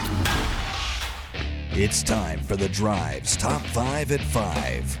It's time for The Drive's Top 5 at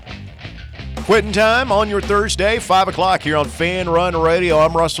 5. Quitting time on your Thursday, 5 o'clock here on Fanrun Radio.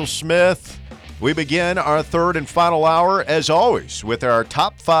 I'm Russell Smith. We begin our third and final hour, as always, with our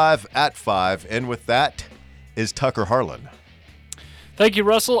Top 5 at 5. And with that is Tucker Harlan. Thank you,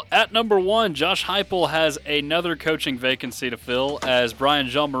 Russell. At number 1, Josh Heupel has another coaching vacancy to fill as Brian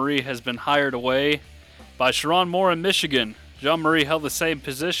Jean-Marie has been hired away by Sharon Moore in Michigan. Jean-Marie held the same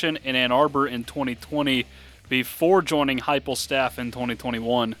position in Ann Arbor in 2020 before joining Heupel's staff in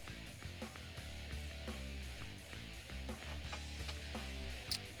 2021.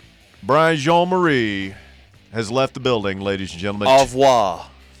 Brian Jean-Marie has left the building, ladies and gentlemen. Au revoir.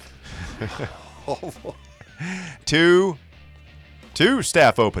 Two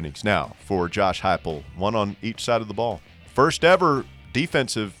staff openings now for Josh Heupel, one on each side of the ball. First ever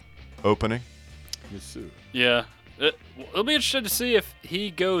defensive opening. Yes, sir. Yeah. It'll be interesting to see if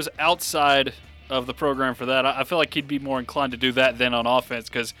he goes outside of the program for that. I feel like he'd be more inclined to do that than on offense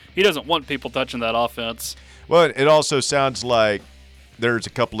because he doesn't want people touching that offense. Well, it also sounds like there's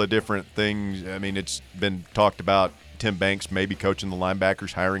a couple of different things. I mean, it's been talked about Tim Banks maybe coaching the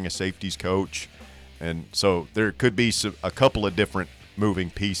linebackers, hiring a safeties coach. And so there could be a couple of different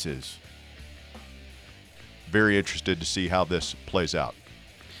moving pieces. Very interested to see how this plays out.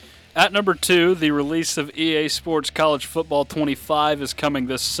 At number 2, the release of EA Sports College Football 25 is coming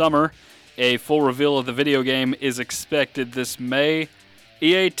this summer. A full reveal of the video game is expected this May.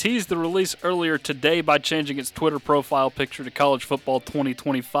 EA teased the release earlier today by changing its Twitter profile picture to College Football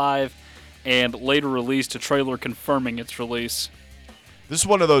 2025 and later released a trailer confirming its release. This is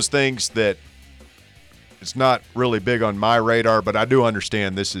one of those things that it's not really big on my radar, but I do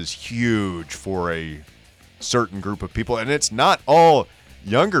understand this is huge for a certain group of people, and it's not all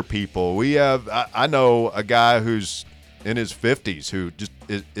younger people. I know a guy who's in his 50s who just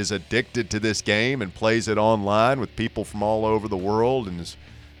is addicted to this game and plays it online with people from all over the world and is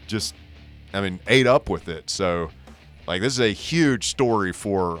just, ate up with it. So, this is a huge story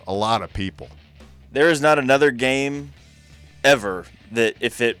for a lot of people. There is not another game ever that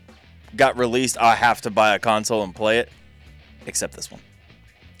if it got released, I have to buy a console and play it, except this one.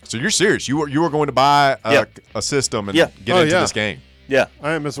 So you're serious? You were going to buy a system and get into this game? Yeah.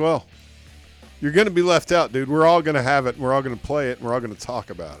 I am as well. You're going to be left out, dude. We're all going to have it, and we're all going to play it, and we're all going to talk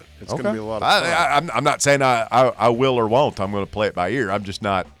about it. It's going to be a lot of fun. I'm not saying I will or won't. I'm going to play it by ear. I'm just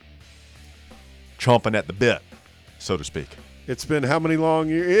not chomping at the bit, so to speak. It's been how many long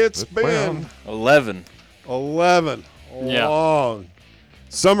years? It's been 11. 11. Yeah. Long.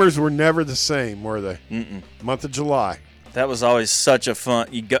 Summers were never the same, were they? Mm-mm. Month of July. That was always such a fun.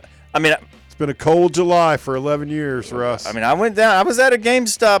 It's been a cold July for 11 years, Russ. I went down. I was at a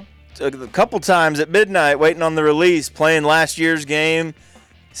GameStop a couple times at midnight waiting on the release, playing last year's game,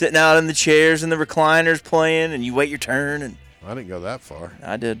 sitting out in the chairs and the recliners playing, and you wait your turn. And I didn't go that far.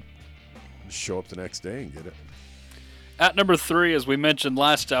 I did. Just show up the next day and get it. At number 3, as we mentioned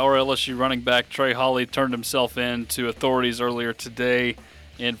last hour, LSU running back Trey Hawley turned himself in to authorities earlier today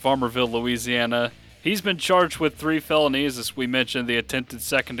in Farmerville, Louisiana. He's been charged with 3 felonies, as we mentioned, the attempted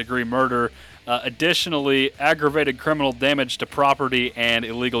second-degree murder, additionally, aggravated criminal damage to property and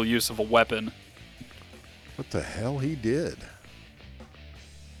illegal use of a weapon. What the hell he did?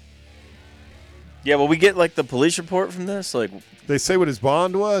 Yeah, will we get, the police report from this? They say what his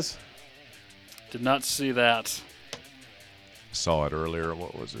bond was? Did not see that. Saw it earlier.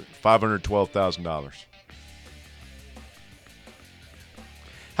 What was it? $512,000.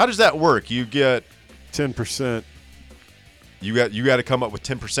 How does that work? You get 10%. You got to come up with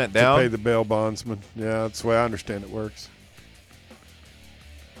 10% down to pay the bail bondsman. Yeah, that's the way I understand it works.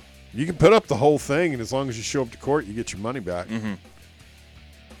 You can put up the whole thing, and as long as you show up to court, you get your money back. Mm-hmm.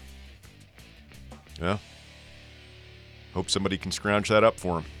 Yeah. Hope somebody can scrounge that up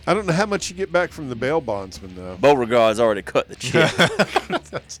for him. I don't know how much you get back from the bail bondsman, though. Beauregard's already cut the check.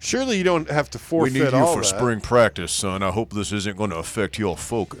 Surely you don't have to forfeit all that. We need you for spring practice, son. I hope this isn't going to affect your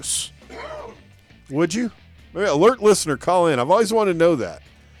focus. Would you? Maybe alert listener, call in. I've always wanted to know that.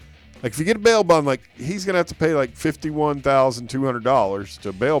 If you get a bail bond, he's going to have to pay $51,200 to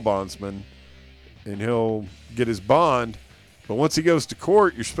a bail bondsman, and he'll get his bond. But once he goes to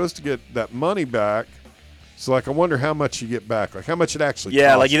court, you're supposed to get that money back. So, I wonder how much you get back. How much it actually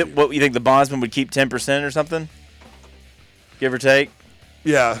costs you. What, you think the bondsman would keep 10% or something? Give or take?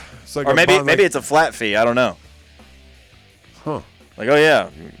 Yeah. Or maybe it's a flat fee. I don't know. Huh.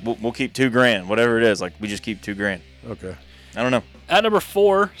 We'll keep $2,000, whatever it is. We just keep $2,000. Okay. I don't know. At number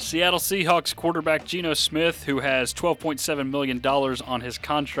 4, Seattle Seahawks quarterback Geno Smith, who has $12.7 million on his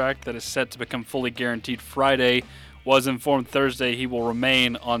contract that is set to become fully guaranteed Friday, was informed Thursday he will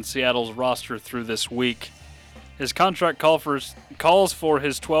remain on Seattle's roster through this week. His contract calls for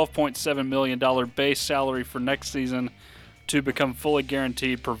his $12.7 million base salary for next season to become fully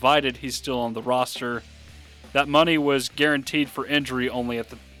guaranteed, provided he's still on the roster. That money was guaranteed for injury only at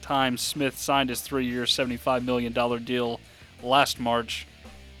the time Smith signed his 3-year, $75 million deal last March.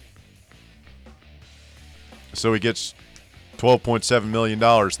 So he gets $12.7 million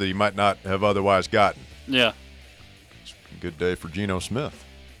that he might not have otherwise gotten. Yeah. Good day for Geno Smith.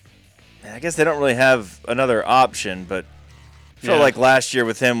 I guess they don't really have another option, but I felt like last year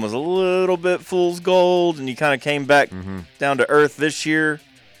with him was a little bit fool's gold, and he kind of came back down to earth this year.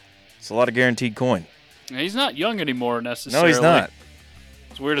 It's a lot of guaranteed coin. He's not young anymore necessarily. No, he's not.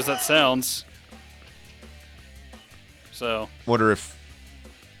 As weird as that sounds. So. Wonder if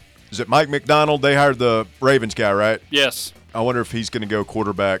is it Mike McDonald? They hired the Ravens guy, right? Yes. I wonder if he's going to go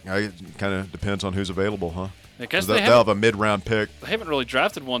quarterback. It kind of depends on who's available, huh? I guess they'll have a mid-round pick. They haven't really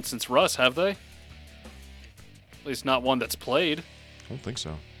drafted one since Russ, have they? At least not one that's played. I don't think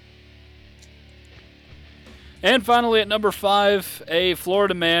so. And finally, at number 5, a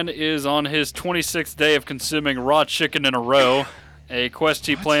Florida man is on his 26th day of consuming raw chicken in a row, a quest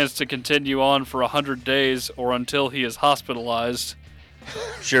he plans to continue on for 100 days or until he is hospitalized.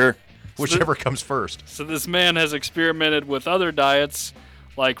 Sure. Whichever comes first. So this man has experimented with other diets,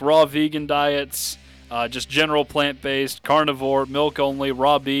 like raw vegan diets, just general plant-based, carnivore, milk-only,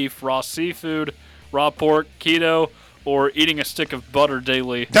 raw beef, raw seafood, raw pork, keto, or eating a stick of butter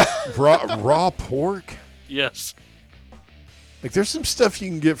daily. raw pork? Yes. Like, there's some stuff you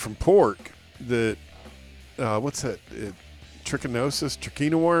can get from pork that, what's that?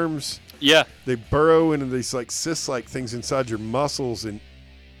 Trichinosis, worms. Yeah. They burrow into these, like, cyst-like things inside your muscles, and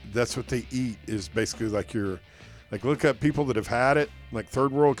that's what they eat is basically like look at people that have had it, like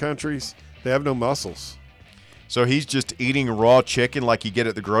third world countries. They have no muscles. So he's just eating raw chicken like you get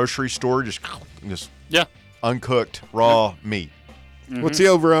at the grocery store, just uncooked raw meat. Mm-hmm. What's the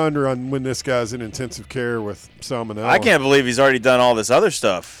over-under on when this guy's in intensive care with salmonella? I can't believe he's already done all this other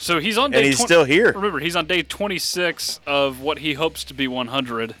stuff. So he's on day and he's still here. Remember, he's on day 26 of what he hopes to be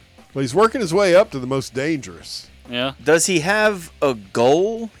 100. Well, he's working his way up to the most dangerous. Yeah. Does he have a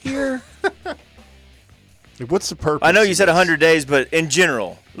goal here? What's the purpose? I know you said 100 days, but in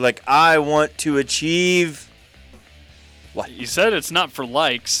general, like, I want to achieve what? You said it's not for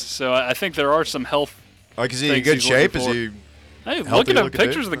likes, so I think there are some health. Like, is he in good shape? Is he? Hey, healthy looking at looking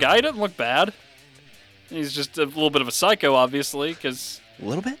pictures dude? of the guy, he doesn't look bad. He's just a little bit of a psycho, obviously, because A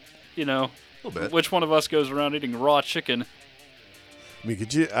little bit? you know, A little bit. which one of us goes around eating raw chicken? I mean,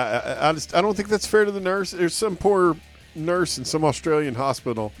 could you? I don't think that's fair to the nurse. There's some poor nurse in some Australian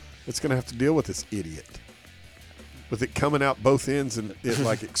hospital that's going to have to deal with this idiot, with it coming out both ends and it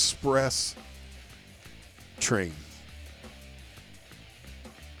like express train.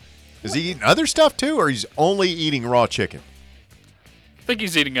 Is he eating other stuff too, or he's only eating raw chicken? I think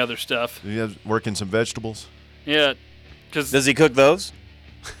he's eating other stuff. Is he working some vegetables? Yeah, because Does he cook those?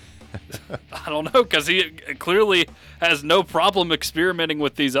 I don't know, because he clearly has no problem experimenting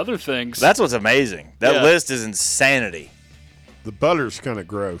with these other things. That's what's amazing. That Yeah. list is insanity. The butter's kind of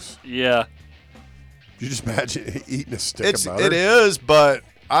gross. Yeah. You just imagine eating a stick of butter. It is, but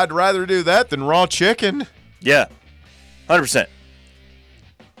I'd rather do that than raw chicken. Yeah, 100%.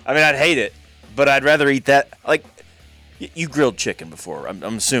 I mean, I'd hate it, but I'd rather eat that. Like, you grilled chicken before, I'm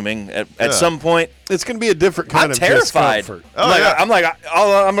assuming, at some point. It's going to be a different kind I'm of terrified. discomfort. I'm like,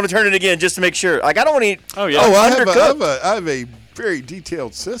 I'm going to turn it again just to make sure. Like, I don't want to eat. Oh, yeah. Oh, I undercooked. have a very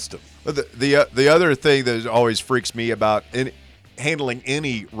detailed system. But the other thing that always freaks me about handling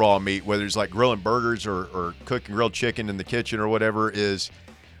any raw meat, whether it's like grilling burgers or cooking grilled chicken in the kitchen or whatever, is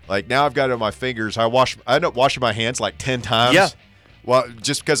like now I've got it on my fingers. I end up washing my hands like 10 times. Yeah. Well,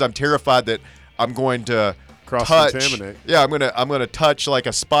 just because I'm terrified that I'm going to Cross-contaminate. Yeah, I'm gonna touch like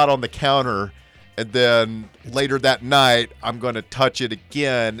a spot on the counter, and then later that night I'm gonna touch it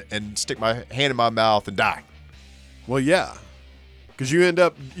again and stick my hand in my mouth and die. Well, yeah. Because you end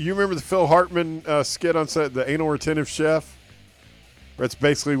up, you remember the Phil Hartman skit on set, the anal retentive chef? That's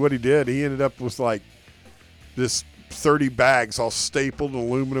basically what he did. He ended up with like this 30 bags all stapled in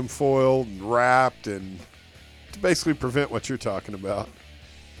aluminum foil and wrapped, and to basically prevent what you're talking about.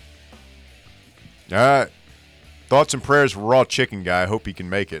 All right. Thoughts and prayers for raw chicken guy. I hope he can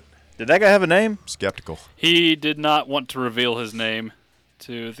make it. Did that guy have a name? Skeptical. He did not want to reveal his name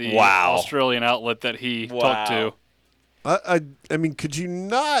to the Wow. Australian outlet that he talked to. I mean, could you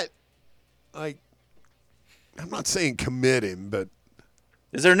not, like, I'm not saying commit him, but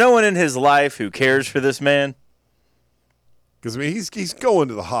Is there no one in his life who cares for this man? because I mean he's going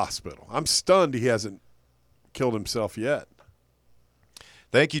to the hospital. I'm stunned he hasn't killed himself yet.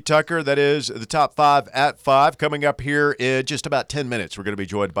 Thank you, Tucker. That is the top 5 at 5. Coming up here in just about 10 minutes, we're going to be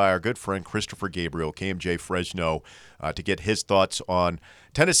joined by our good friend Christopher Gabriel, KMJ Fresno, to get his thoughts on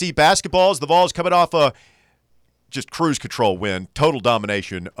Tennessee basketballs. The Vols coming off a just cruise control win, total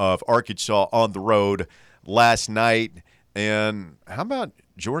domination of Arkansas on the road last night. And how about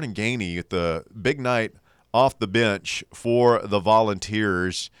Jordan Gainey at the big night off the bench for the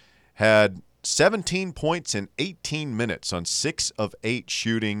Volunteers? Had 17 points in 18 minutes on 6 of 8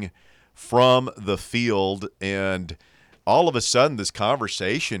 shooting from the field. And all of a sudden, this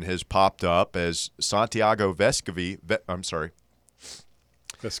conversation has popped up as Santiago Vescovi.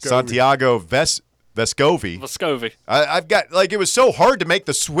 I've got, like, it was so hard to make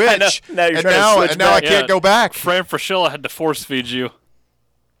the switch. Now you're and trying now, to switch and now I back. can't go back. Fran Fraschilla had to force feed you.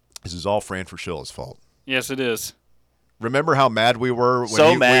 This is all Fran Fraschilla's fault. Yes, it is. Remember how mad we were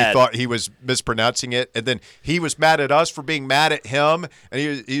when we thought he was mispronouncing it? And then he was mad at us for being mad at him.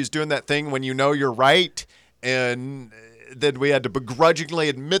 And he was doing that thing when you know you're right. And then we had to begrudgingly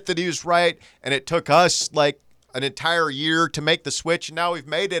admit that he was right. And it took us like an entire year to make the switch. And now we've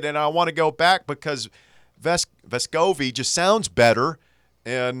made it. And I want to go back because Vescovi just sounds better.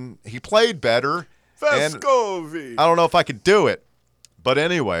 And he played better. Vescovi. I don't know if I could do it. But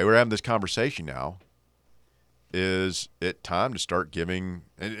anyway, we're having this conversation now. Is it time to start giving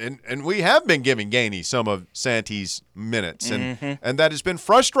and we have been giving Gainey some of Santi's minutes and that has been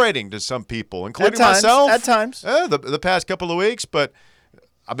frustrating to some people, including myself at times. The past couple of weeks. But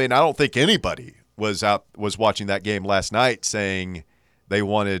I mean, I don't think anybody was watching that game last night saying they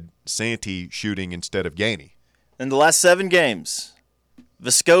wanted Santi shooting instead of Gainey. In the last 7 games,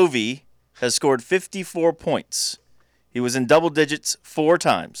 Vescovi has scored 54 points. He was in double digits 4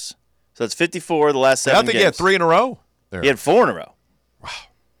 times. So it's 54 the last 7 games. I think he had 3 in a row. He had 4 in a row. Wow.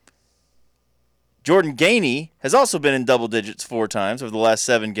 Jordan Gainey has also been in double digits 4 times over the last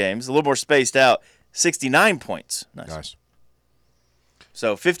 7 games. A little more spaced out, 69 points. Nice.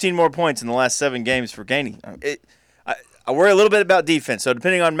 So 15 more points in the last 7 games for Gainey. I worry a little bit about defense. So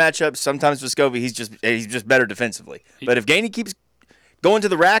depending on matchups, sometimes Vescovi, he's just better defensively. But if Gainey keeps going to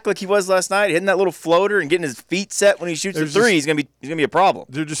the rack like he was last night, hitting that little floater and getting his feet set when he shoots a 3, he's gonna be a problem.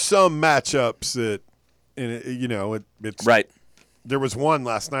 There are just some matchups that, it's right. There was one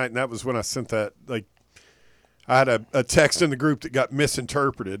last night, and that was when I sent that. Like, I had a text in the group that got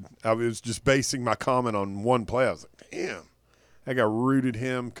misinterpreted. I was just basing my comment on one play. I was like, damn, that guy rooted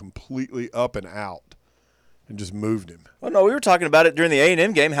him completely up and out, and just moved him. Well, no, we were talking about it during the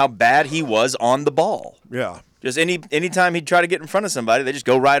A&M game, how bad he was on the ball. Yeah. Just anytime he'd try to get in front of somebody, they just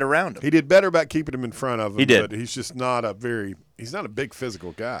go right around him. He did better about keeping him in front of him. He did. But he's just not he's not a big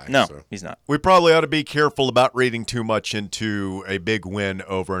physical guy. No, so. he's not. We probably ought to be careful about reading too much into a big win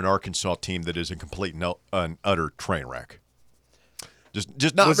over an Arkansas team that is a complete and utter train wreck.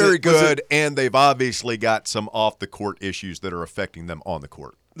 Just not very good, and they've obviously got some off-the-court issues that are affecting them on the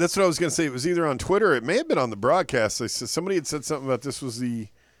court. That's what I was going to say. It was either on Twitter. It may have been on the broadcast. Somebody had said something about this was the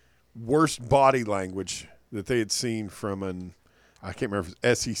worst body language that they had seen from I can't remember if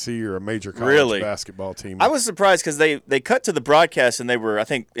it's SEC or a major college basketball team. I was surprised because they cut to the broadcast and they were, I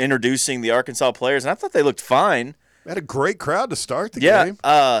think, introducing the Arkansas players, and I thought they looked fine. They had a great crowd to start the game.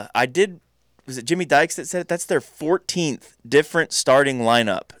 Was it Jimmy Dykes that said it? That's their 14th different starting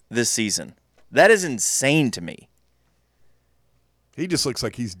lineup this season. That is insane to me. He just looks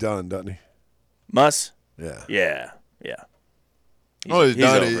like he's done, doesn't he? Muss? Yeah. Yeah. He's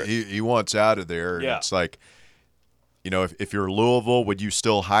done. over it. He wants out of there. And Yeah. it's like, if you're Louisville, would you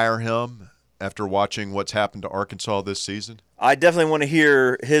still hire him after watching what's happened to Arkansas this season? I definitely want to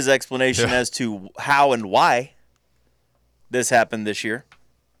hear his explanation as to how and why this happened this year.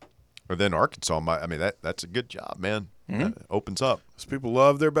 Or then Arkansas might. I mean, that's a good job, man. That opens up. Those people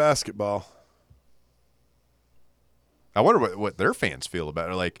love their basketball. I wonder what their fans feel about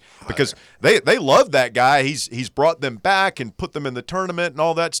it, like, because they love that guy. He's brought them back and put them in the tournament and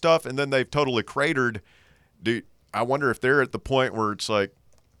all that stuff, and then they've totally cratered. Dude, I wonder if they're at the point where it's like,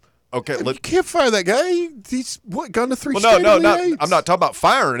 okay, You can't fire that guy. He's gone to 3 well, straight no, Elite Eights. I'm not talking about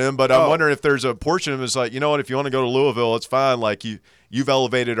firing him, but I'm wondering if there's a portion of him that's like, you know what, if you want to go to Louisville, it's fine. Like, you've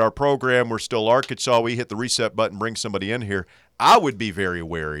elevated our program. We're still Arkansas. We hit the reset button, bring somebody in here. I would be very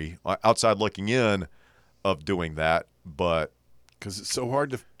wary, outside looking in, of doing that. But because it's so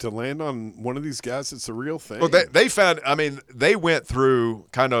hard to land on one of these guys, it's a real thing. well, they found. I mean, they went through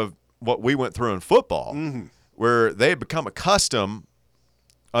kind of what we went through in football, where they had become accustomed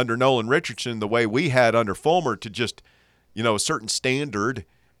under Nolan Richardson, the way we had under Fulmer, to just a certain standard,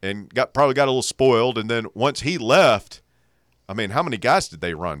 and probably got a little spoiled. And then once he left, I mean, how many guys did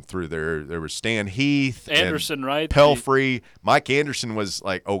they run through there? There was Stan Heath, Anderson, and right? Pelfrey. Mike Anderson was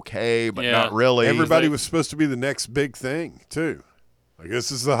like okay, but not really. Everybody was supposed to be the next big thing too. Like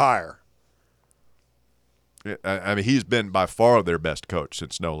this is the hire. I mean, he's been by far their best coach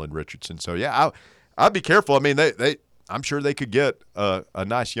since Nolan Richardson. So yeah, I'd be careful. I mean, I'm sure they could get a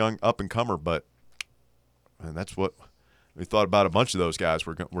nice young up and comer, but and that's what we thought about. A bunch of those guys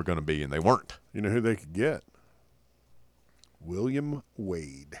were going to be, and they weren't. You know who they could get? William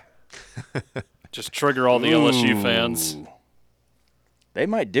Wade. Just trigger all the LSU fans. They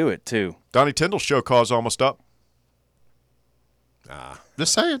might do it too. Donnie Tyndall's show call's almost up.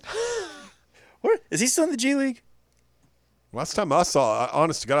 Just saying. What is he still in the G League? Last time I saw,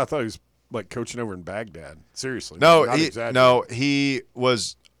 honest to God, I thought he was like coaching over in Baghdad. Seriously, No, he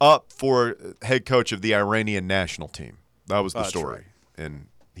was up for head coach of the Iranian national team. That was the story, right. And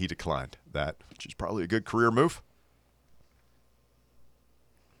he declined that, which is probably a good career move.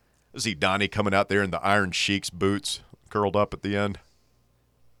 I see Donnie coming out there in the Iron Sheik's boots, curled up at the end.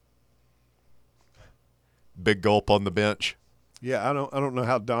 Big gulp on the bench. Yeah, I don't know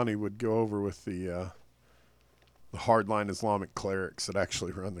how Donnie would go over with the hardline Islamic clerics that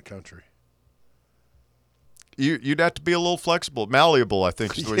actually run the country. You'd have to be a little flexible, malleable, I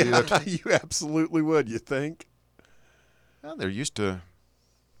think. Is what you'd have to. You absolutely would. You think? Well, they're used to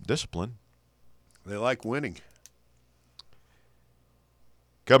discipline. They like winning.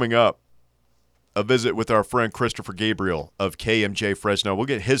 Coming up, a visit with our friend Christopher Gabriel of KMJ Fresno. We'll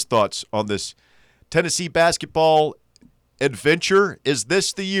get his thoughts on this Tennessee basketball adventure. Is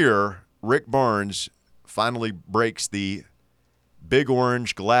this the year Rick Barnes finally breaks the Big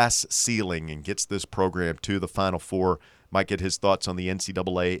Orange glass ceiling and gets this program to the Final Four? Might get his thoughts on the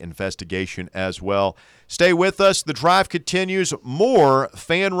NCAA investigation as well. Stay with us. The drive continues. More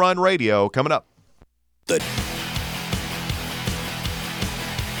Fanrun Radio coming up.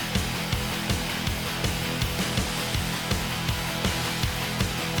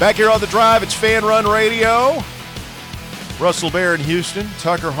 Back here on the drive, it's Fanrun Radio. Russell Bear in Houston,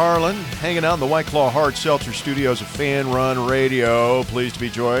 Tucker Harlan hanging out in the White Claw Hard Seltzer studios of Fanrun Radio. Pleased to be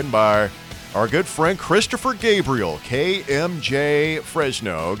joined by our good friend Christopher Gabriel, KMJ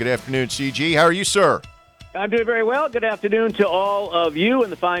Fresno. Good afternoon, CG. How are you, sir? I'm doing very well. Good afternoon to all of you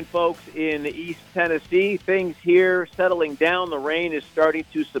and the fine folks in East Tennessee. Things here settling down. The rain is starting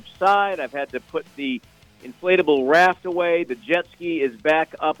to subside. I've had to put the inflatable raft away. The jet ski is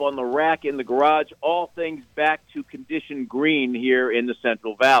back up on the rack in the garage. All things back to condition green here in the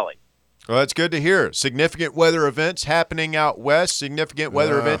Central Valley. Well, that's good to hear. Significant weather events happening out west, significant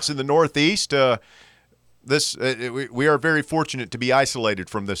weather events in the Northeast. We are very fortunate to be isolated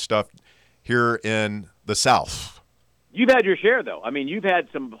from this stuff here in the South. You've had your share, though. I mean, you've had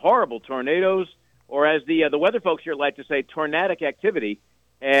some horrible tornadoes, or as the weather folks here like to say, tornadic activity.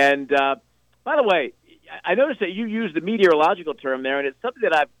 And by the way, I noticed that you used the meteorological term there, and it's something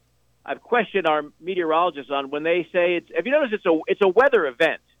that I've questioned our meteorologists on when they say it's. Have you noticed it's a weather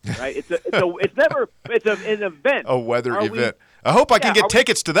event, right? It's an event. A weather event. I hope I can get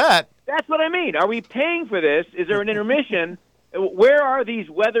tickets to that. That's what I mean. Are we paying for this? Is there an intermission? Where are these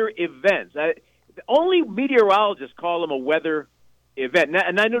weather events? Only meteorologists call them a weather event,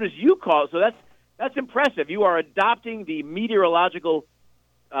 and I notice you call it. So that's impressive. You are adopting the meteorological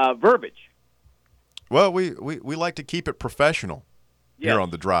verbiage. Well, we like to keep it professional here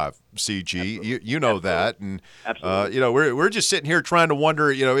on the drive, CG. Absolutely. You know that, and Absolutely. we're just sitting here trying to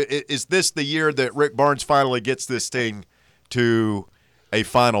wonder. Is this the year that Rick Barnes finally gets this thing to a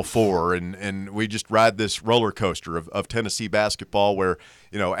Final Four, and we just ride this roller coaster of Tennessee basketball, where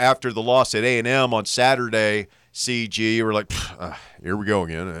after the loss at A&M on Saturday, CG, we're like, here we go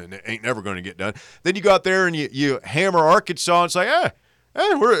again, and it ain't never going to get done. Then you go out there and you hammer Arkansas, and it's like,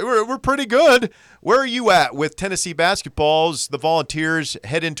 we're pretty good. Where are you at with Tennessee basketball as the Volunteers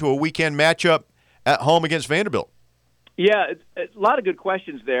head into a weekend matchup at home against Vanderbilt? Yeah, it's a lot of good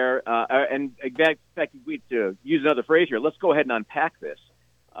questions there. And in fact, we to use another phrase here, let's go ahead and unpack this.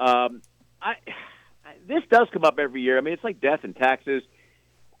 This does come up every year. I mean, it's like death and taxes.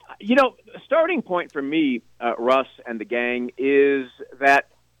 The starting point for me, Russ and the gang, is that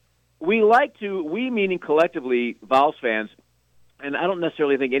we meaning collectively, Vols fans, and I don't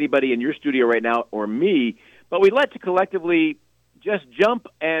necessarily think anybody in your studio right now or me, but we like to collectively just jump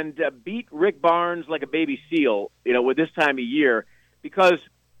and beat Rick Barnes like a baby seal, with this time of year, because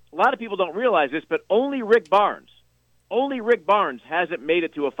a lot of people don't realize this, but only Rick Barnes hasn't made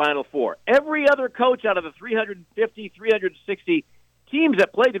it to a Final Four. Every other coach out of the 350, 360 teams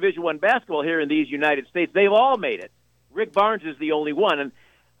that play Division I basketball here in these United States, they've all made it. Rick Barnes is the only one. And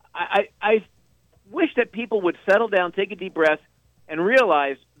wish that people would settle down, take a deep breath, and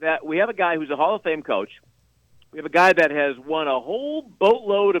realize that we have a guy who's a Hall of Fame coach. We have a guy that has won a whole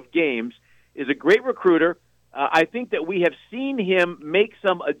boatload of games, is a great recruiter. I think that we have seen him make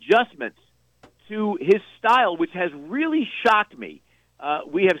some adjustments to his style, which has really shocked me.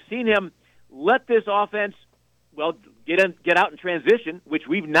 We have seen him let this offense, get out in transition, which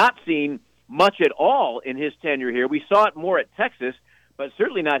we've not seen much at all in his tenure here. We saw it more at Texas, but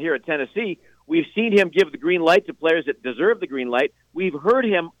certainly not here at Tennessee. We've seen him give the green light to players that deserve the green light. We've heard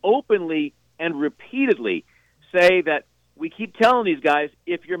him openly and repeatedly say that we keep telling these guys,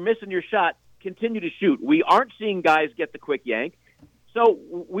 if you're missing your shot, continue to shoot. We aren't seeing guys get the quick yank. So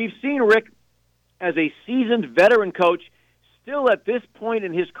we've seen Rick, as a seasoned veteran coach, still at this point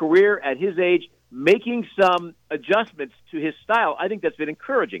in his career, at his age, making some adjustments to his style. I think that's been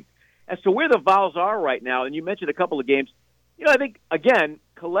encouraging. As to where the Vols are right now, and you mentioned a couple of games, I think, again,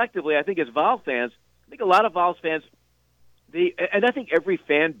 collectively, I think as Vol fans, I think a lot of Vols fans, and I think every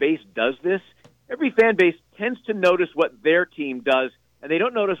fan base does this, every fan base tends to notice what their team does, and they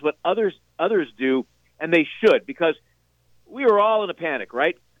don't notice what others do, and they should, because we were all in a panic,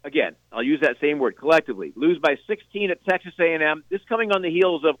 right? Again, I'll use that same word, collectively. Lose by 16 at Texas A&M. This coming on the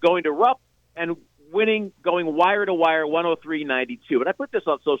heels of going to Rupp and winning, going wire to wire, 103-92. And I put this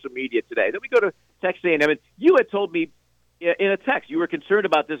on social media today. Then we go to Texas A&M, and you had told me in a text you were concerned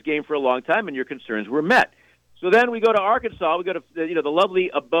about this game for a long time, and your concerns were met. So then we go to Arkansas. We go to the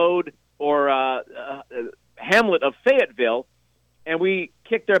lovely abode or hamlet of Fayetteville, and we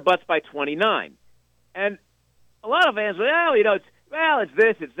kicked their butts by 29. And a lot of fans, it's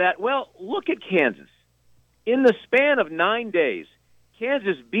this, it's that. Well, look at Kansas. In the span of 9 days,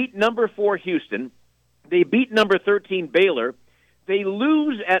 Kansas beat number 4 Houston. They beat number 13 Baylor. They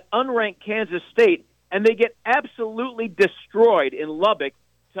lose at unranked Kansas State, and they get absolutely destroyed in Lubbock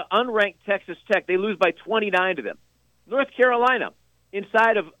to unranked Texas Tech. They lose by 29 to them. North Carolina,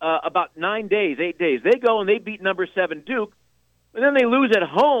 inside of about 8 days, they go and they beat number 7 Duke. And then they lose at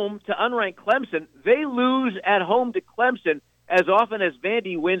home to unranked Clemson. They lose at home to Clemson as often as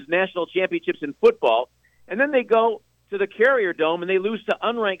Vandy wins national championships in football. And then they go to the Carrier Dome and they lose to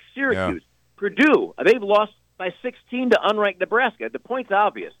unranked Syracuse. Yeah. Purdue, they've lost by 16 to unranked Nebraska. The point's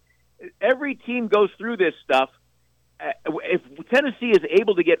obvious. Every team goes through this stuff. If Tennessee is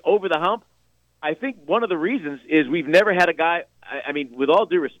able to get over the hump, I think one of the reasons is we've never had a guy, with all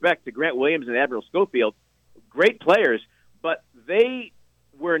due respect to Grant Williams and Admiral Schofield, great players, but they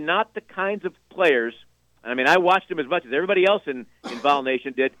were not the kinds of players. I watched them as much as everybody else in Vol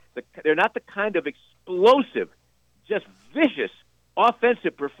Nation did. They're not the kind of explosive, just vicious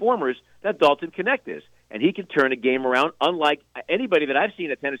offensive performers that Dalton Knecht is. And he can turn a game around unlike anybody that I've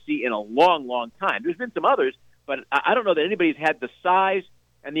seen at Tennessee in a long, long time. There's been some others, but I don't know that anybody's had the size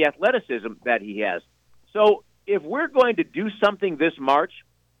and the athleticism that he has. So if we're going to do something this March,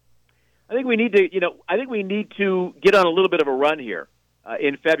 I think we need to, get on a little bit of a run here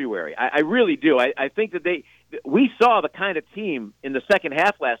in February. I really do. I think that we saw the kind of team in the second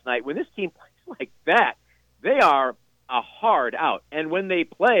half last night. When this team plays like that, they are a hard out. And when they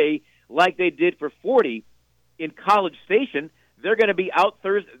play like they did for 40 in College Station, they're going to be out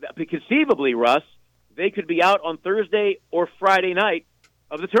Thursday. Conceivably, Russ, they could be out on Thursday or Friday night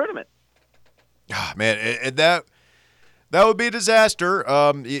of the tournament. Oh, man, and that would be a disaster.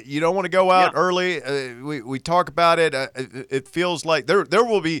 You don't want to go out early. We talk about it. It feels like there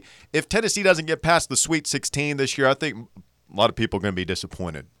will be, if Tennessee doesn't get past the Sweet 16 this year, I think a lot of people are going to be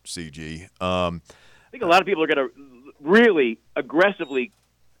disappointed, CG. I think a lot of people are going to really aggressively,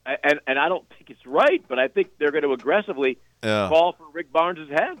 and I don't think it's right, but I think they're going to aggressively call for Rick Barnes'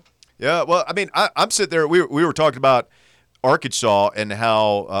 head. Yeah, well, I'm sitting there. We were talking about Arkansas and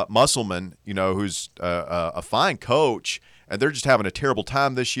how Musselman, who's a fine coach, and they're just having a terrible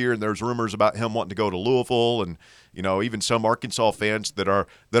time this year. And there's rumors about him wanting to go to Louisville, and even some Arkansas fans that are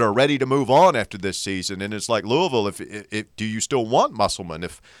ready to move on after this season. And it's like, Louisville, if do you still want Musselman?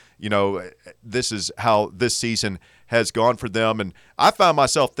 If this is how this season has gone for them. And I found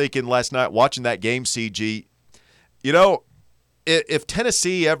myself thinking last night watching that game, CG, if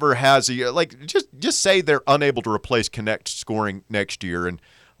Tennessee ever has a year, just say they're unable to replace Knecht scoring next year, and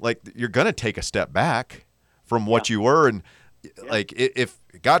you're going to take a step back from what you were, and if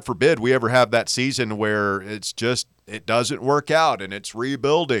God forbid we ever have that season where it doesn't work out and it's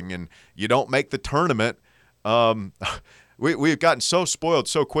rebuilding and you don't make the tournament, we've gotten so spoiled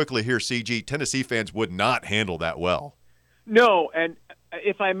so quickly here, CG. Tennessee fans would not handle that well. No, and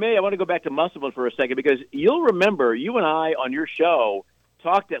if I may, I want to go back to Musselman for a second, because you'll remember you and I on your show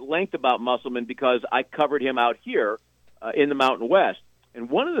talked at length about Musselman because I covered him out here in the Mountain West. And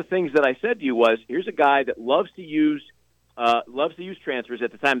one of the things that I said to you was, here's a guy that loves to use transfers.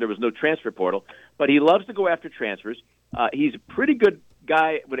 At the time, there was no transfer portal, but he loves to go after transfers. He's a pretty good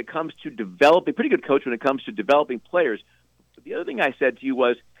guy when it comes to developing, pretty good coach when it comes to developing players. But the other thing I said to you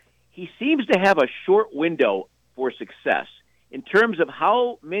was, he seems to have a short window for success in terms of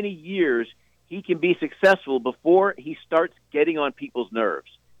how many years he can be successful before he starts getting on people's nerves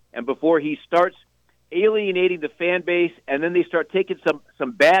and before he starts alienating the fan base, and then they start taking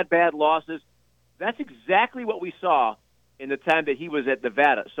some bad losses. That's exactly what we saw in the time that he was at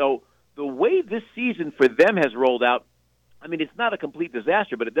Nevada. So the way this season for them has rolled out, I mean, it's not a complete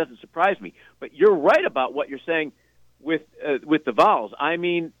disaster, but it doesn't surprise me. But you're right about what you're saying with the Vols. I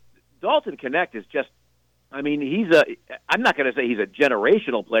mean, Dalton Knecht is just, I mean, I'm not going to say he's a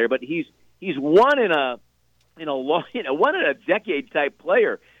generational player, but he's one in a decade type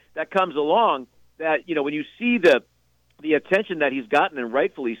player that comes along that, when you see the attention that he's gotten, and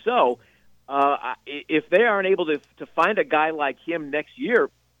rightfully so, if they aren't able to find a guy like him next year,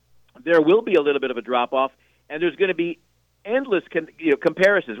 there will be a little bit of a drop-off, and there's going to be endless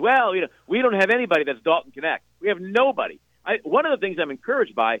comparisons. Well, we don't have anybody that's Dalton Knecht. We have nobody. One of the things I'm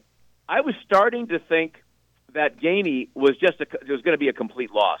encouraged by, I was starting to think that Gainey was going to be a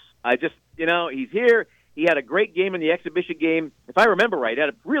complete loss. I just, he's here. He had a great game in the exhibition game. If I remember right, he had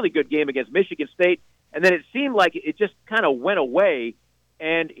a really good game against Michigan State, and then it seemed like it just kind of went away.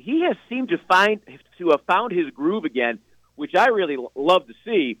 And he has seemed to have found his groove again, which I really love to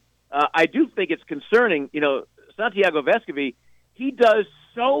see. I do think it's concerning. Santiago Vescovi, he does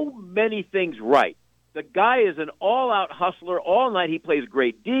so many things right. The guy is an all-out hustler. All night he plays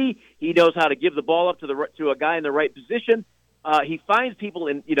great D. He knows how to give the ball up to a guy in the right position. He finds people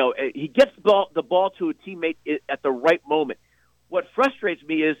he gets the ball to a teammate at the right moment. What frustrates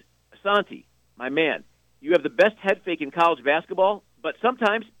me is, Santi, my man, you have the best head fake in college basketball, but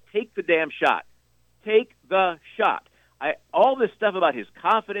sometimes take the damn shot. Take the shot. All this stuff about his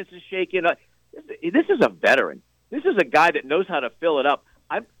confidence is shaken. This is a veteran. This is a guy that knows how to fill it up.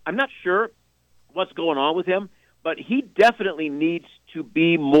 I'm not sure what's going on with him, but he definitely needs to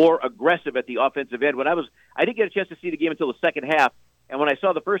be more aggressive at the offensive end. I didn't get a chance to see the game until the second half, and when I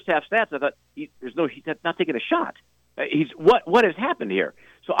saw the first half stats, I thought he's not taking a shot. What has happened here?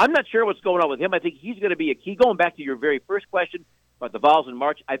 So I'm not sure what's going on with him. I think he's going to be a key. Going back to your very first question about the Vols in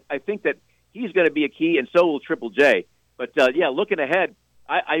March, I think that he's going to be a key, and so will Triple J. But looking ahead,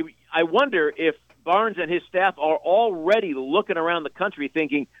 I wonder if Barnes and his staff are already looking around the country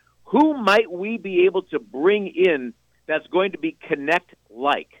thinking, who might we be able to bring in that's going to be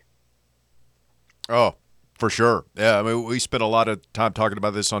Knecht-like? Oh, for sure. Yeah, I mean, we spent a lot of time talking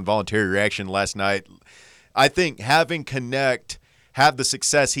about this on Voluntary Reaction last night. I think having Knecht have the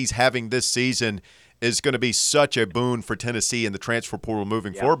success he's having this season is going to be such a boon for Tennessee in the transfer portal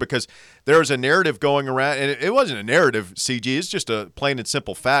moving forward, because there's a narrative going around, and it wasn't a narrative, CG, it's just a plain and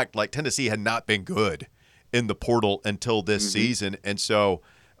simple fact. Like, Tennessee had not been good in the portal until this season, and so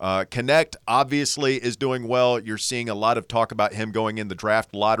Knecht obviously is doing well. You're seeing a lot of talk about him going in the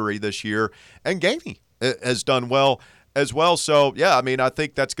draft lottery this year, and Gainey has done well as well. So, yeah, I mean, I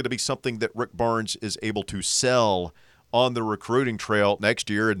think that's going to be something that Rick Barnes is able to sell on the recruiting trail next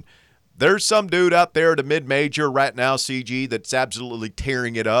year. And there's some dude out there at a mid-major right now, CG, that's absolutely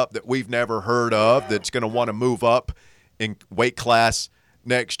tearing it up that we've never heard of, that's going to want to move up in weight class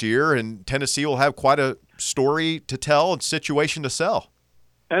next year. And Tennessee will have quite a story to tell and situation to sell.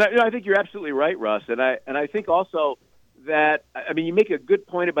 And I think you're absolutely right, Russ. And I think also that, I mean, you make a good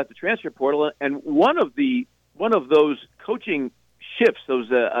point about the transfer portal, and one of those coaching shifts, those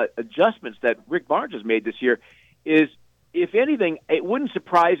adjustments that Rick Barnes has made this year is, if anything, it wouldn't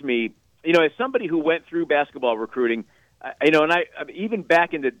surprise me, as somebody who went through basketball recruiting, and I even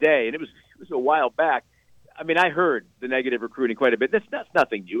back in the day, and it was a while back, I mean, I heard the negative recruiting quite a bit. That's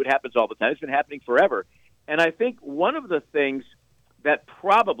nothing new. It happens all the time. It's been happening forever. And I think one of the things that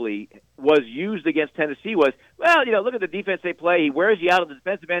probably was used against Tennessee was, well, look at the defense they play. He wears you out on the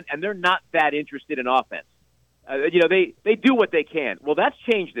defensive end, and they're not that interested in offense. They do what they can. Well, that's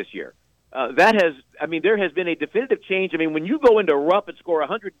changed this year. There has been a definitive change. I mean, when you go into Rupp and score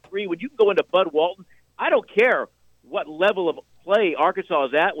 103, when you go into Bud Walton, I don't care what level of play Arkansas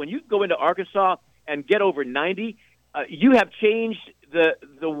is at. When you go into Arkansas and get over 90, you have changed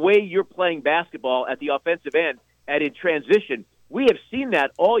the way you're playing basketball at the offensive end and in transition. We have seen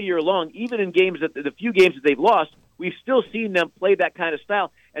that all year long, even in games the few games that they've lost. We've still seen them play that kind of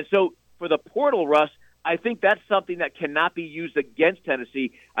style. And so for the portal, Russ, I think that's something that cannot be used against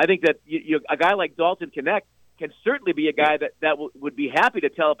Tennessee. I think that a guy like Dalton Knecht can certainly be a guy that would be happy to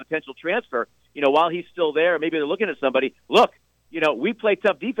tell a potential transfer, while he's still there. Maybe they're looking at somebody. Look, we play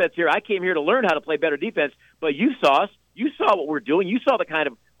tough defense here. I came here to learn how to play better defense, but you saw us. You saw what we're doing. You saw the kind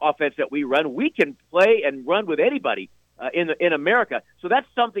of offense that we run. We can play and run with anybody in America. So that's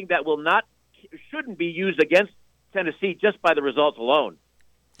something that shouldn't be used against Tennessee just by the results alone.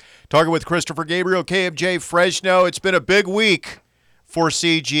 Talking with Christopher Gabriel, KMJ Fresno. It's been a big week for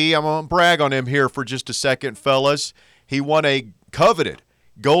CG. I'm going to brag on him here for just a second, fellas. He won a coveted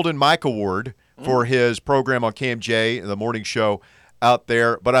Golden Mike Award for his program on KMJ, the morning show out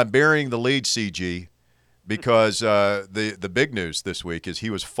there. But I'm burying the lead, CG, because the big news this week is he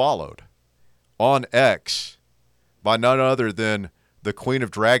was followed on X by none other than the Queen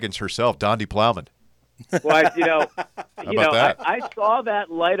of Dragons herself, Dondi Plowman. Well, that? I saw that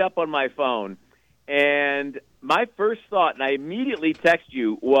light up on my phone, and my first thought, and I immediately text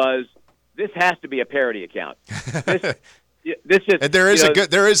you, was this has to be a parody account. This just, and there is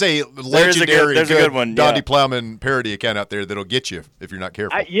a legendary good one, Dondi Plowman parody account out there that'll get you if you're not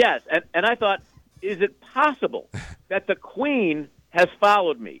careful. Yes, and I thought, is it possible that the Queen has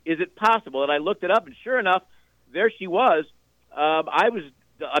followed me? Is it possible? And I looked it up, and sure enough, there she was.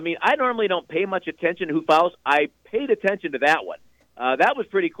 I normally don't pay much attention to who follows. I paid attention to that one. That was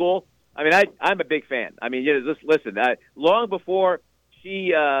pretty cool. I mean, I'm a big fan. I mean, just listen. Long before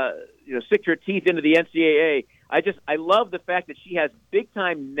she, sicked her teeth into the NCAA, I love the fact that she has big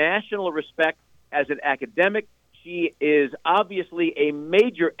time national respect as an academic. She is obviously a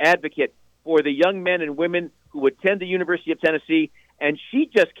major advocate for the young men and women who attend the University of Tennessee, and she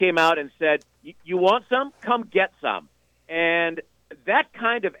just came out and said, "You want some? Come get some." And that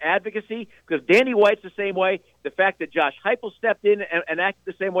kind of advocacy, because Danny White's the same way, the fact that Josh Heupel stepped in and acted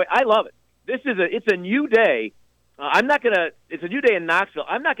the same way, I love it. It's a new day. It's a new day in Knoxville.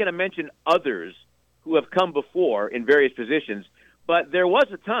 I'm not gonna mention others who have come before in various positions, but there was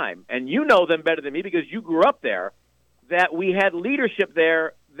a time, and you know them better than me because you grew up there, that we had leadership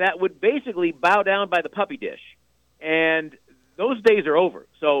there that would basically bow down by the puppy dish, and those days are over.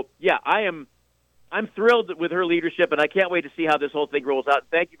 So yeah, I'm thrilled with her leadership, and I can't wait to see how this whole thing rolls out.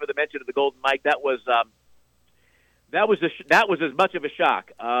 Thank you for the mention of the Golden Mike. That was as much of a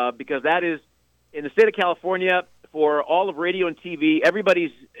shock because that is in the state of California for all of radio and TV.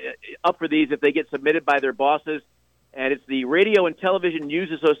 Everybody's up for these if they get submitted by their bosses, and it's the Radio and Television News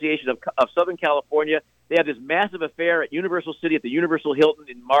Association of Southern California. They have this massive affair at Universal City at the Universal Hilton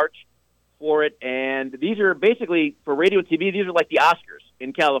in March for it, and these are basically for radio and TV. These are like the Oscars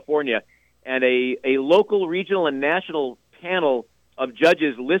in California. And a local, regional, and national panel of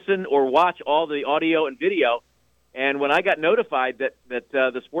judges listen or watch all the audio and video. And when I got notified that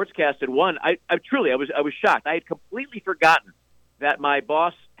the Sportscast had won, I was shocked. I had completely forgotten that my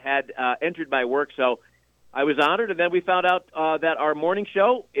boss had entered my work. So I was honored. And then we found out that our morning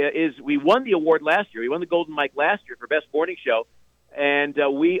show we won the award last year. We won the Golden Mike last year for Best Morning Show. And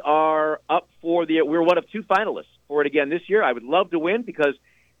we are up we're one of two finalists for it again this year. I would love to win because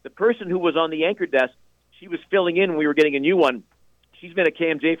the person who was on the anchor desk, she was filling in when we were getting a new one. She's been at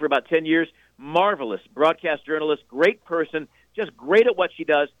KMJ for about 10 years. Marvelous broadcast journalist, great person, just great at what she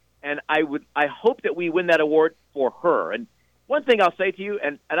does. And I hope that we win that award for her. And one thing I'll say to you,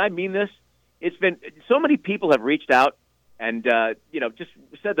 and I mean this, it's been so many people have reached out and just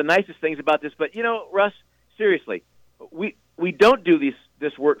said the nicest things about this. But Russ, seriously, we don't do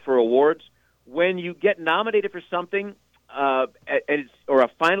this work for awards. When you get nominated for something, or a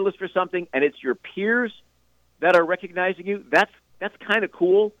finalist for something, and it's your peers that are recognizing you, that's kind of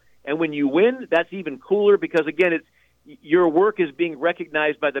cool. And when you win, that's even cooler because, again, it's your work is being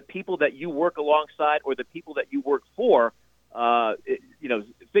recognized by the people that you work alongside or the people that you work for,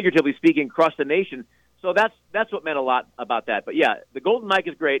 figuratively speaking, across the nation. So that's what meant a lot about that. But, yeah, the Golden Mike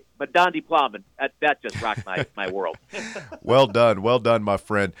is great, but Dondi Plowman, that just rocked my world. Well done, my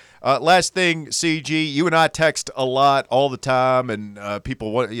friend. Last thing, CG, you and I text a lot all the time, and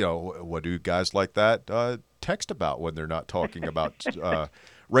people, what do guys like that text about when they're not talking about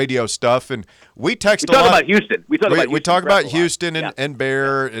radio stuff? And we text a lot. About Houston. We talk about Houston and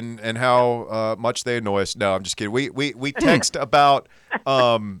Bear and how much they annoy us. No, I'm just kidding. We text about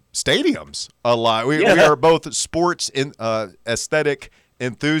stadiums a lot. We are both sports aesthetic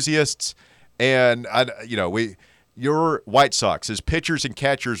enthusiasts, and your White Sox as pitchers and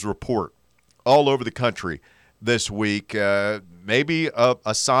catchers report all over the country this week. Maybe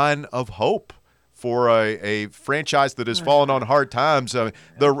a sign of hope for a franchise that has fallen on hard times.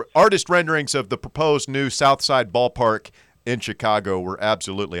 The artist renderings of the proposed new Southside Ballpark in Chicago were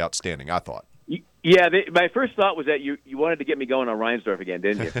absolutely outstanding, I thought. Yeah, my first thought was that you wanted to get me going on Reinsdorf again,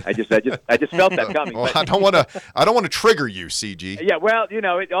 didn't you? I just felt that coming. Well, I don't want to trigger you, CG. Yeah, well,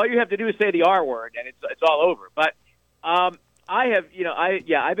 all you have to do is say the R word, and it's all over. But I have,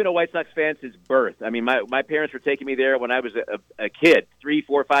 I've been a White Sox fan since birth. I mean, my parents were taking me there when I was a kid, 3,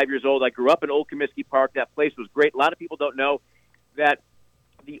 4, 5 years old. I grew up in Old Comiskey Park. That place was great. A lot of people don't know that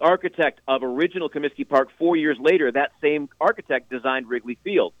the architect of original Comiskey Park, 4 years later, that same architect designed Wrigley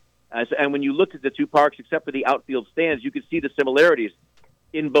Field. And when you looked at the two parks, except for the outfield stands, you could see the similarities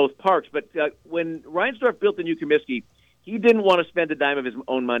in both parks. But when Reinsdorf built the new Comiskey, he didn't want to spend a dime of his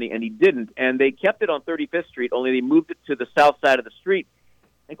own money, and he didn't. And they kept it on 35th Street, only they moved it to the south side of the street.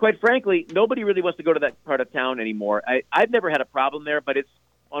 And quite frankly, nobody really wants to go to that part of town anymore. I've never had a problem there, but it's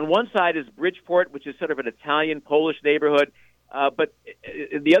on one side is Bridgeport, which is sort of an Italian-Polish neighborhood. But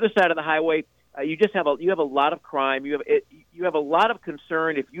the other side of the highway, you have a lot of crime. You have a lot of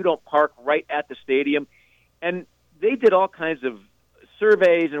concern if you don't park right at the stadium. And they did all kinds of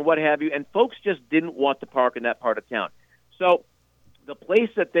surveys and what have you, and folks just didn't want to park in that part of town. So the place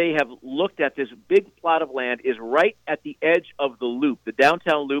that they have looked at, this big plot of land, is right at the edge of the loop, the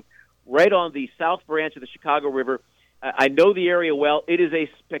downtown loop, right on the south branch of the Chicago River. I know the area well. It is a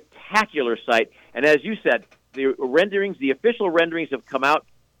spectacular site. And as you said, the official renderings have come out.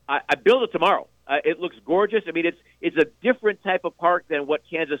 I build it tomorrow. It looks gorgeous. I mean, it's a different type of park than what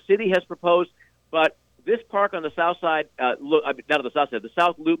Kansas City has proposed, but this park on the south side, not on the south side, the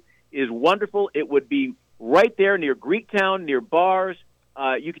south loop is wonderful. It would be right there near Greektown, near bars.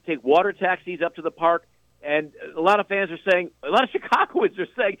 You could take water taxis up to the park. And a lot of fans are saying, a lot of Chicagoans are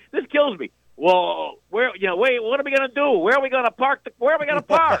saying, this kills me. Well, what are we going to do? Where are we going to park? Where are we going to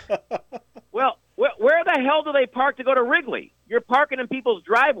park? Well, where the hell do they park to go to Wrigley? You're parking in people's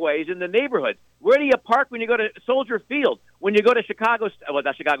driveways in the neighborhood. Where do you park when you go to Soldier Field? When you go to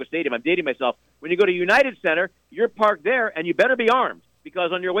not Chicago Stadium, I'm dating myself. When you go to United Center, you're parked there, and you better be armed,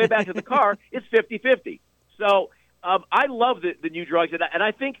 because on your way back to the car, it's 50-50. So I love the new drawings, and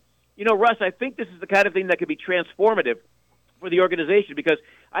I think, Russ, I think this is the kind of thing that could be transformative for the organization, because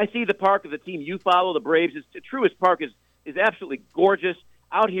I see the park of the team you follow, the Braves. Truist Park is absolutely gorgeous.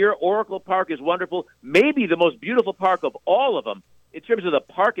 Out here, Oracle Park is wonderful. Maybe the most beautiful park of all of them, in terms of the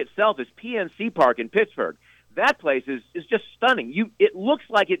park itself, is PNC Park in Pittsburgh. That place is just stunning. It looks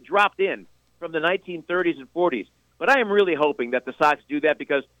like it dropped in from the 1930s and 40s. But I am really hoping that the Sox do that,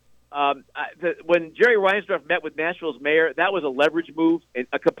 because when Jerry Reinsdorf met with Nashville's mayor, that was a leverage move,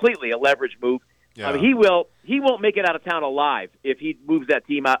 completely a leverage move. Yeah. He won't make it out of town alive if he moves that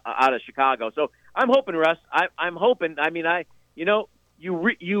team out of Chicago. So I'm hoping, Russ. I'm hoping. I mean,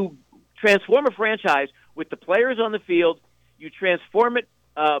 you transform a franchise with the players on the field. You transform it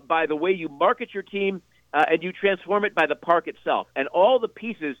by the way you market your team, and you transform it by the park itself. And all the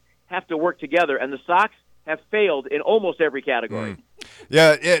pieces have to work together. And the Sox have failed in almost every category.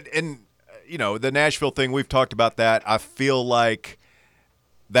 Yeah, the Nashville thing, we've talked about that. I feel like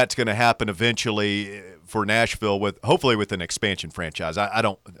that's going to happen eventually for Nashville, hopefully with an expansion franchise.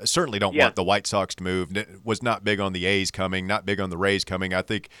 I certainly don't want the White Sox to move. Was not big on the A's coming, not big on the Rays coming. I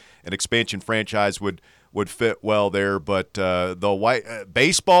think an expansion franchise would fit well there. But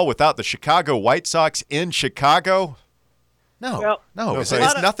baseball without the Chicago White Sox in Chicago, no. Is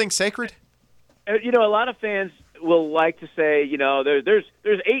nothing sacred? A lot of fans will like to say,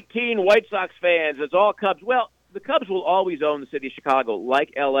 there's 18 White Sox fans. It's all Cubs. Well, the Cubs will always own the city of Chicago,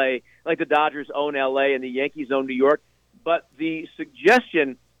 like L.A., like the Dodgers own L.A. and the Yankees own New York. But the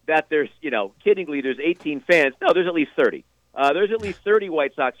suggestion that there's, kiddingly, there's 18 fans, no, there's at least 30. There's at least 30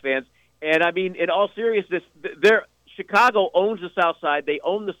 White Sox fans. And, I mean, in all seriousness, Chicago owns the South Side. They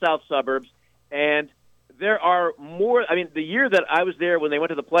own the South suburbs. And there are more – I mean, the year that I was there when they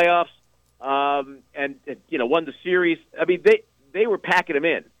went to the playoffs and won the series, I mean, they were packing them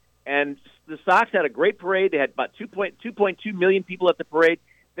in. And the Sox had a great parade. They had about 2.2 million people at the parade.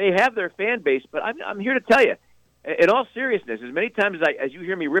 They have their fan base, but I'm here to tell you, in all seriousness, as many times as you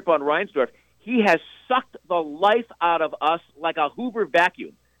hear me rip on Reinsdorf, he has sucked the life out of us like a Hoover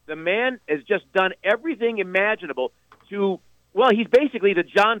vacuum. The man has just done everything imaginable he's basically the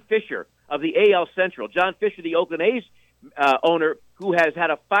John Fisher of the AL Central. John Fisher, the Oakland A's owner, who has had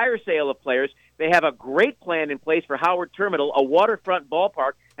a fire sale of players. They have a great plan in place for Howard Terminal, a waterfront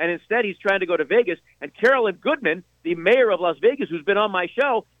ballpark, and instead he's trying to go to Vegas. And Carolyn Goodman, the mayor of Las Vegas, who's been on my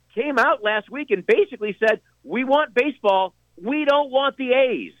show, came out last week and basically said, we want baseball, we don't want the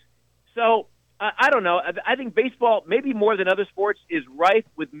A's. So I don't know. I think baseball, maybe more than other sports, is rife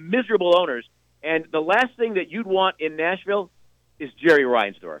with miserable owners. And the last thing that you'd want in Nashville is Jerry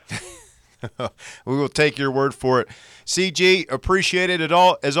Reinsdorf. We will take your word for it. CG, appreciate it at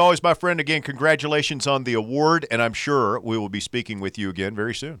all. As always, my friend, again, congratulations on the award, and I'm sure we will be speaking with you again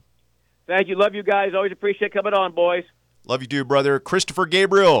very soon. Thank you. Love you guys. Always appreciate coming on, boys. Love you too, brother. Christopher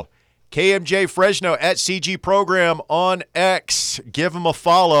Gabriel, KMJ Fresno at CG Program on X. Give them a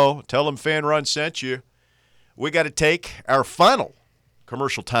follow. Tell them Fanrun sent you. We got to take our final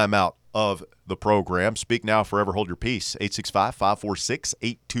commercial timeout of the program. Speak now, forever hold your peace.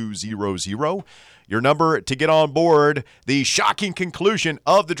 865-546-8200. Your number to get on board. The shocking conclusion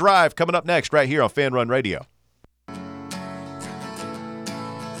of the drive coming up next right here on Fanrun Radio.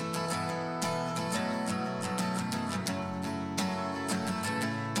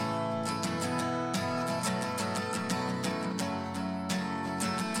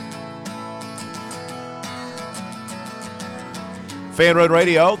 Fanrun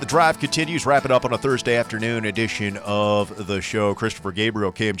Radio, the drive continues. Wrap it up on a Thursday afternoon edition of the show. Christopher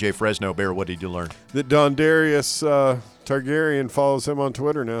Gabriel, KMJ Fresno. Bear, what did you learn? That Dondarius Targaryen follows him on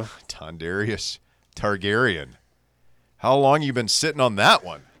Twitter now. Dondarius Targaryen. How long you been sitting on that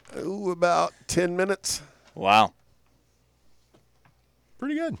one? Ooh, about 10 minutes. Wow.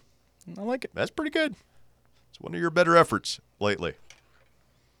 Pretty good. I like it. That's pretty good. It's one of your better efforts lately.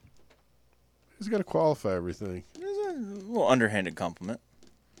 He's got to qualify everything. A little underhanded compliment.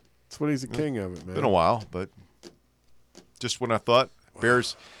 That's what he's the king of it, man. Been a while, but just when I thought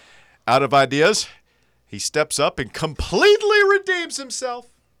Bear's out of ideas, he steps up and completely redeems himself.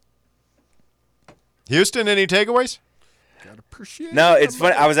 Houston, any takeaways? Gotta appreciate No, it. it's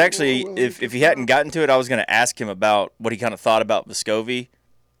funny. I was actually, if he hadn't gotten to it, I was going to ask him about what he kind of thought about Vescovi,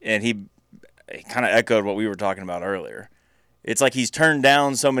 and he kind of echoed what we were talking about earlier. It's like he's turned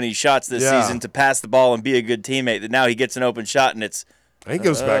down so many shots this season to pass the ball and be a good teammate that now he gets an open shot and it's. I think it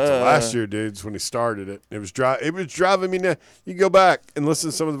goes back to last year, dudes, when he started it. It was driving me nuts. You go back and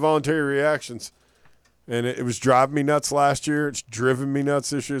listen to some of the voluntary reactions, and it was driving me nuts last year. It's driven me nuts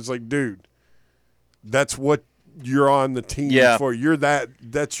this year. It's like, dude, that's what you're on the team for. You're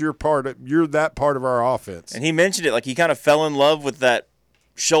that's your part. You're that part of our offense. And he mentioned it like he kind of fell in love with that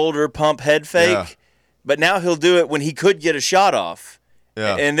shoulder pump head fake. Yeah. But now he'll do it when he could get a shot off.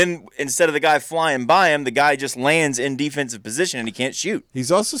 Yeah. And then instead of the guy flying by him, the guy just lands in defensive position and he can't shoot.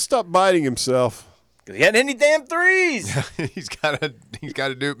 He's also stopped biting himself. Because he hadn't any damn threes. He's got to make Got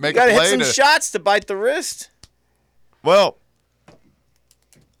a to play. hit some shots to bite the wrist. Well,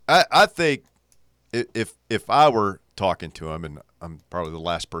 I think if I were talking to him, and I'm probably the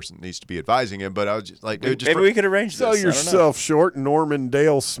last person that needs to be advising him, but I was just like, dude, just maybe we could arrange this. Sell yourself short, Norman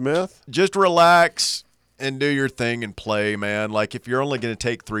Dale Smith. just relax and do your thing and play, man. Like, if you're only going to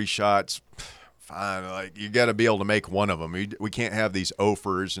take 3 shots, fine. Like, you got to be able to make one of them. We can't have these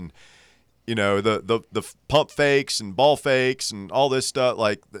offers and, you know, the pump fakes and ball fakes and all this stuff.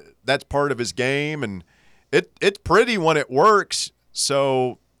 Like, that's part of his game, and it's pretty when it works.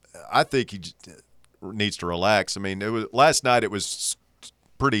 So I think he just needs to relax. I mean, last night it was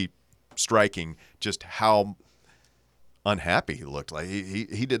pretty striking just how unhappy he looked. Like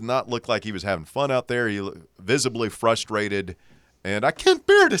he did not look like he was having fun out there. He looked visibly frustrated, and I can't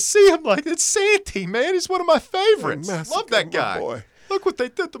bear to see him like it's Santy, man. He's one of my favorites. Love that guy. Boy. Look what they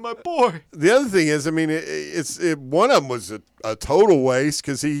did to my boy. The other thing is, I mean, one of them was a total waste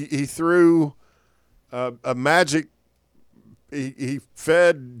because he threw a magic. He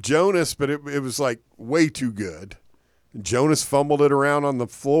fed Jonas, but it was like way too good. Jonas fumbled it around on the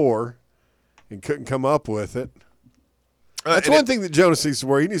floor and couldn't come up with it. That's one thing that Jonas needs to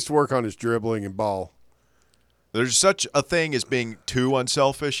work. He needs to work on his dribbling and ball. There's such a thing as being too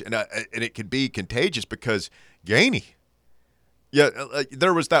unselfish, and it can be contagious because Gainey. Yeah,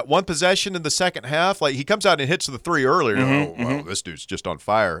 there was that one possession in the second half. Like, he comes out and hits the 3 earlier. Wow, this dude's just on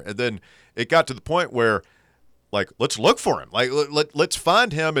fire. And then it got to the point where, like, let's look for him. Like, let's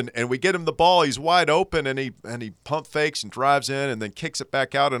find him, and we get him the ball. He's wide open, and he pump fakes and drives in and then kicks it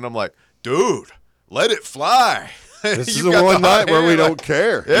back out. And I'm like, dude, let it fly. This is the one night where we don't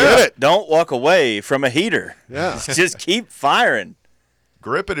care. Yeah. Get it. Don't walk away from a heater. Yeah. Just keep firing.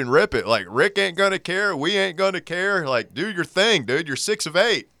 Grip it and rip it. Like, Rick ain't going to care. We ain't going to care. Like, do your thing, dude. You're 6 of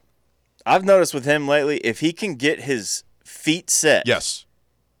 8. I've noticed with him lately, if he can get his feet set. Yes.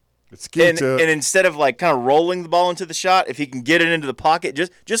 It's key And instead of like kind of rolling the ball into the shot, if he can get it into the pocket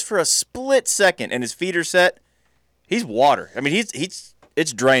just for a split second and his feet are set, he's water. I mean, it's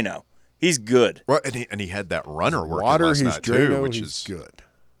Drano. He's good. Well, and he had that runner working water, last he's night Drano, too, which he's is good.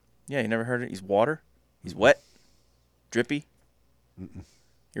 Yeah, you never heard it? He's water. He's wet. Drippy.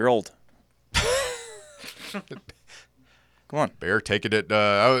 You're old. Come on. Bear taking it.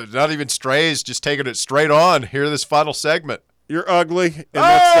 Not even strays, just taking it straight on. Here, this final segment. You're ugly, and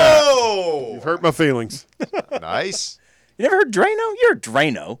that's that. Oh, You've hurt my feelings. nice. You never heard Drano? You're a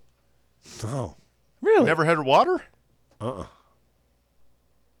Drano. Oh. Really? Never had water? Uh-uh.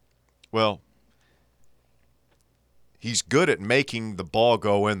 Well, he's good at making the ball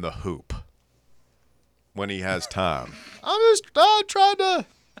go in the hoop when he has time. I'm just trying to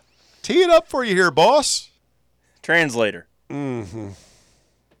tee it up for you here, boss. Translator.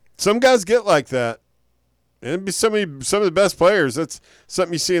 Some guys get like that. And it'd be some of the best players. That's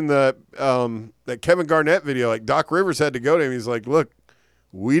something you see in the that Kevin Garnett video. Like Doc Rivers had to go to him. He's like, "Look,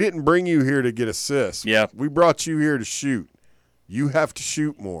 we didn't bring you here to get assists. Yeah. We brought you here to shoot. You have to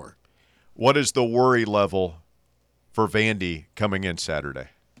shoot more." What is the worry level for Vandy coming in Saturday?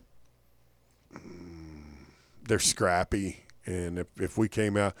 They're scrappy, and if we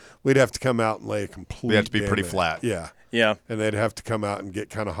came out, we'd have to come out and lay a complete. We have to be pretty damn it. flat. Yeah, Yeah. and they'd have to come out and get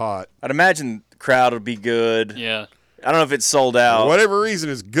kind of hot. I'd imagine the crowd would be good. Yeah. I don't know if it's sold out. For whatever reason,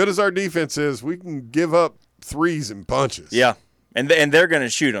 as good as our defense is, we can give up threes and bunches. Yeah. And they're going to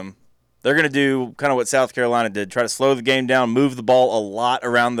shoot them. They're going to do kind of what South Carolina did, try to slow the game down, move the ball a lot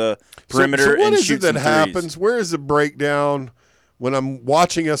around the perimeter, so what and is shoot it that some happens? threes. Where is the breakdown when I'm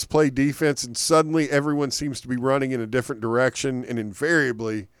watching us play defense and suddenly everyone seems to be running in a different direction, and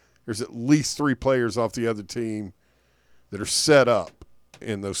invariably there's at least 3 players off the other team that are set up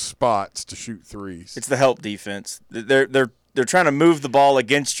in those spots to shoot threes? It's the help defense. They're trying to move the ball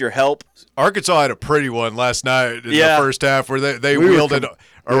against your help. Arkansas had a pretty one last night in the first half where they We were wheeled it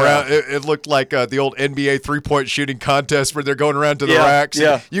around. Yeah. It looked like the old NBA three-point shooting contest where they're going around to the Yeah, racks.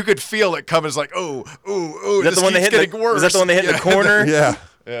 yeah. And you could feel it coming. It's like, ooh, Was that this the one that keeps hit getting worse. Was that the one that hit Yeah. the corner? Yeah.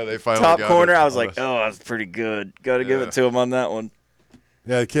 Yeah, they finally Top got corner. it. I was like, oh, that's pretty good. Got to give it to him on that one.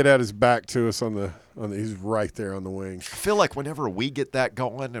 Yeah, the kid had his back to us on the he's right there on the wing. I feel like whenever we get that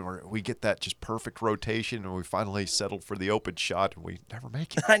going and we get that just perfect rotation and we finally settled for the open shot and we never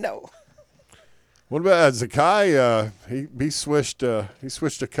make it. I know. What about Zakai? He swished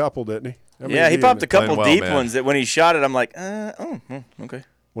a couple, didn't he? I mean, Yeah, he popped a couple Playing well, deep man. ones that when he shot it, I'm like, okay.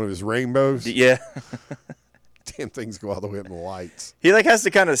 One of his rainbows. Yeah. Damn things go all the way up in the lights. He has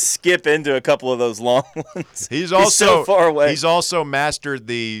to kind of skip into a couple of those long ones. He's also so far away. He's also mastered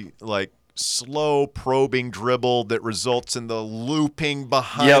the slow probing dribble that results in the looping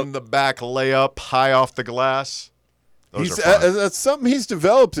behind the back layup high off the glass. Those are fun. That's something he's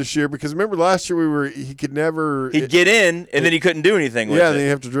developed this year, because remember last year he could never. He'd get in, and then he couldn't do anything with Yeah, it. then you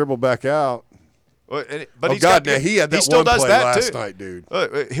have to dribble back out. But Oh he's God, got, now he had that still one does play that last too. night, dude.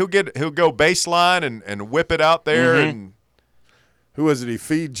 He'll go baseline and whip it out there and Who was it? He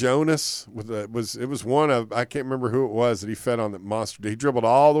feed Jonas with it was one of, I can't remember who it was that he fed on that monster. He dribbled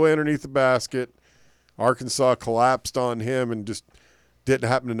all the way underneath the basket. Arkansas collapsed on him and just didn't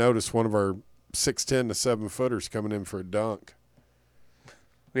happen to notice one of our 6'10" to 7-footers coming in for a dunk.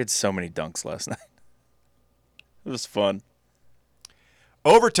 We had so many dunks last night. It was fun.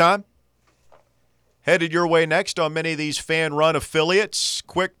 overtime. Headed your way next on many of these Fanrun affiliates.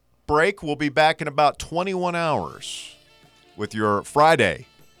 Quick break. We'll be back in about 21 hours with your Friday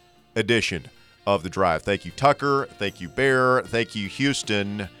edition of The Drive. Thank you, Tucker. Thank you, Bear. Thank you,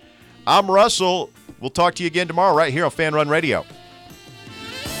 Houston. I'm Russell. We'll talk to you again tomorrow right here on Fanrun Radio.